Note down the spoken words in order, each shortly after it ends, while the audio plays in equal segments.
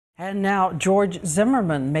And now George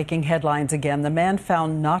Zimmerman making headlines again. The man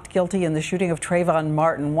found not guilty in the shooting of Trayvon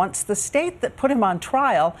Martin wants the state that put him on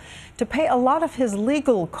trial to pay a lot of his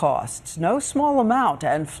legal costs. No small amount,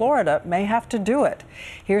 and Florida may have to do it.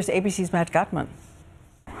 Here's ABC's Matt Gutman.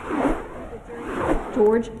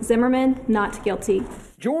 George Zimmerman, not guilty.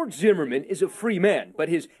 George Zimmerman is a free man, but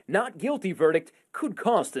his not guilty verdict could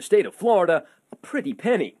cost the state of Florida a pretty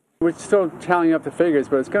penny. We're still tallying up the figures,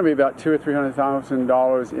 but it's going to be about $200,000 or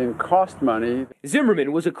 $300,000 in cost money.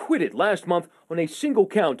 Zimmerman was acquitted last month on a single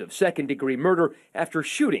count of second-degree murder after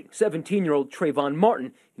shooting 17-year-old Trayvon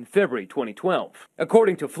Martin in February 2012.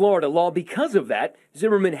 According to Florida law, because of that,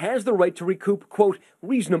 Zimmerman has the right to recoup, quote,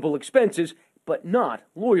 reasonable expenses, but not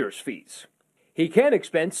lawyers' fees. He can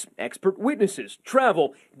expense expert witnesses,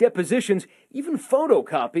 travel, depositions, even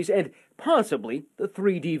photocopies, and possibly the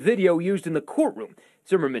 3D video used in the courtroom.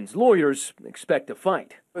 Zimmerman's lawyers expect a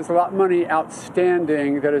fight. There's a lot of money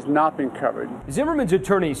outstanding that has not been covered. Zimmerman's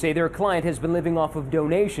attorneys say their client has been living off of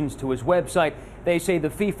donations to his website. They say the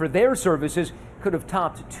fee for their services could have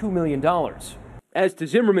topped $2 million. As to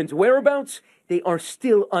Zimmerman's whereabouts, they are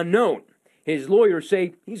still unknown. His lawyers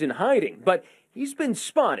say he's in hiding, but he's been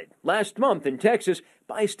spotted last month in Texas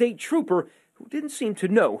by a state trooper who didn't seem to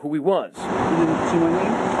know who he was. You didn't see my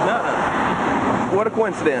name? Nuh-uh. What a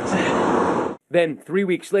coincidence. Then, 3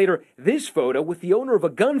 weeks later, this photo with the owner of a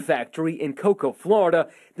gun factory in Cocoa, Florida,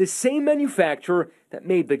 the same manufacturer that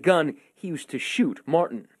made the gun he used to shoot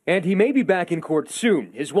Martin. And he may be back in court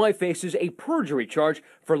soon. His wife faces a perjury charge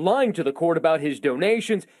for lying to the court about his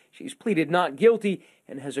donations. She's pleaded not guilty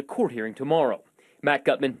and has a court hearing tomorrow. Matt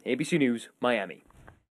Gutman, ABC News, Miami.